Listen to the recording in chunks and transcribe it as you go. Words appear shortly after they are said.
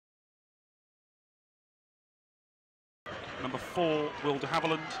number 4, Will de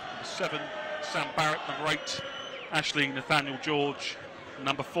Havilland, number 7, Sam Barrett, number 8, Ashley Nathaniel George,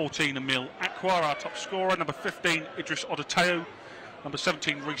 number 14, Emil Aqua, our top scorer, number 15, Idris Odoteo, number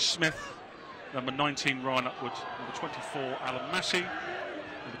 17, Reece Smith, number 19, Ryan Upwood, number 24, Alan Massey,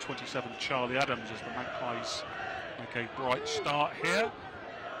 number 27, Charlie Adams, as the Magpies make a bright start here.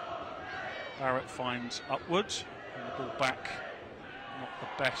 Barrett finds Upwood, and the ball back, not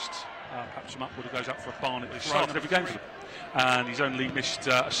the best. Perhaps from Upwood, who goes up for a Barnet. He's started every game for them, and he's only missed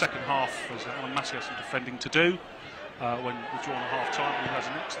a second half, as Alan Massey has some defending to do. When withdrawn at half-time, he has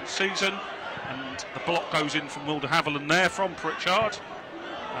an excellent season, and the block goes in from Will de Havilland there from Pritchard,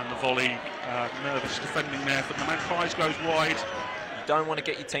 and the volley, nervous defending there for the Magpies, goes wide. You don't want to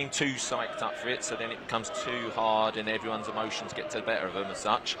get your team too psyched up for it, so then it becomes too hard and everyone's emotions get the better of them as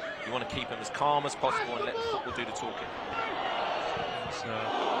such. You want to keep them as calm as possible and let the football do the talking.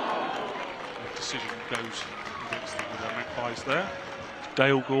 The decision goes against the Magpies there.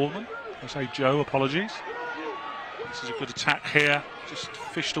 Dale Gorman, I say Joe, apologies. This is a good attack here, just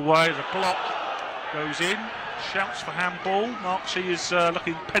fished away, the block goes in, shouts for handball. Marksy is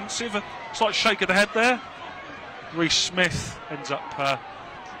looking pensive, a slight shake of the head there. Reece Smith ends up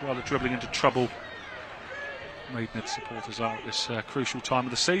rather dribbling into trouble. Maidenhead supporters are at this crucial time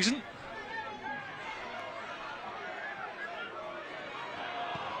of the season.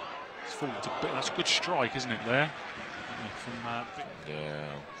 It's fallen to bit. That's a good strike, isn't it, there? From, yeah,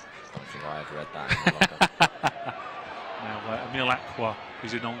 I don't think I ever read that. Now Emil Aqua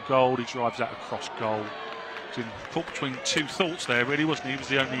is in on goal. He drives that across goal. He's caught between two thoughts there, really, wasn't he? He was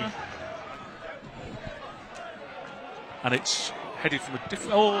the only. And it's headed from a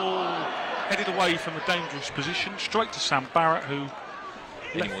different. Oh, headed away from a dangerous position, straight to Sam Barrett, who.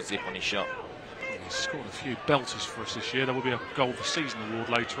 Any more zip on his shot? He's scored a few belters for us this year. There will be a goal of the season award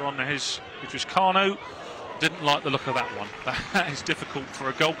later on. Now here's Idris Kano. Didn't like the look of that one. That is difficult for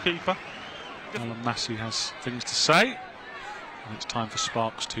a goalkeeper. Alan Massey has things to say. And it's time for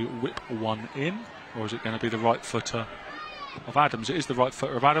Sparks to whip one in. Or is it going to be the right footer of Adams? It is the right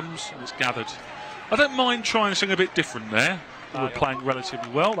footer of Adams, and it's gathered. I don't mind trying something a bit different there. We're playing relatively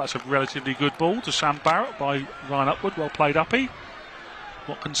well. That's a relatively good ball to Sam Barrett by Ryan Upwood. Well played, Uppy.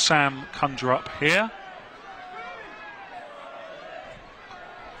 What can Sam conjure up here?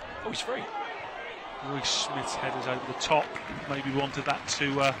 Oh, he's free. Reece Smith's head is over the top. Maybe wanted that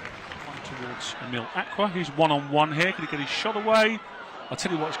to come towards Emil Aqua. He's one-on-one here. Can he get his shot away? I'll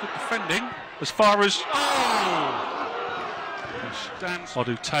tell you what, it's good defending. As far as... Oh! Stands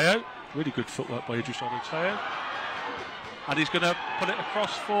Odoteo. Really good footwork by Idris Odoteo. And he's going to put it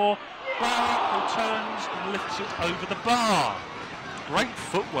across for Barrett, who turns and lifts it over the bar. Great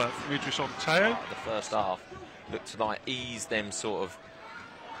footwork from Idris Odoteo. The first half looked like ease them sort of.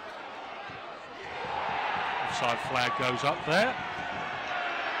 Offside flag goes up there.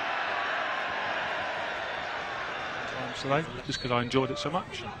 Today, just because I enjoyed it so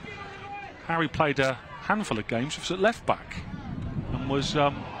much. Harry played a handful of games with us at left back and was it's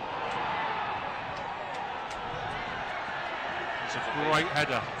a great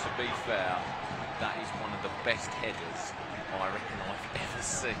header. To be fair, that is one of the best headers I reckon I've ever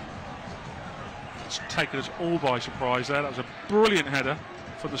seen. It's taken us all by surprise there. That was a brilliant header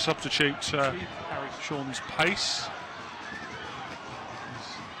for the substitute Harry Sean's pace.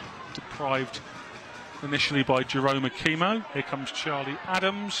 He's deprived initially by Jerome Akimo. Here comes Charlie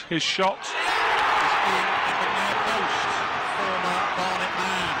Adams. His shot is in at the near post. Former Barnet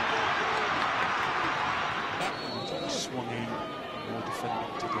man. That one swung in. More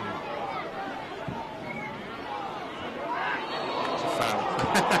defending to do. It's a foul.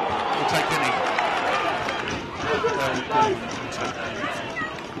 We'll take any. We'll take anything.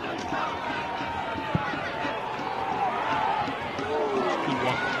 Good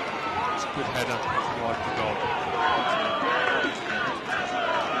one. It's a good header. Right for goal.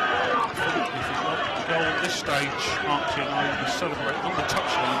 If he's not the goal at this stage, Marksy and I will celebrate on the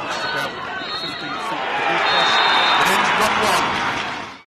touchline. It's about 15 feet. It ends 1-1.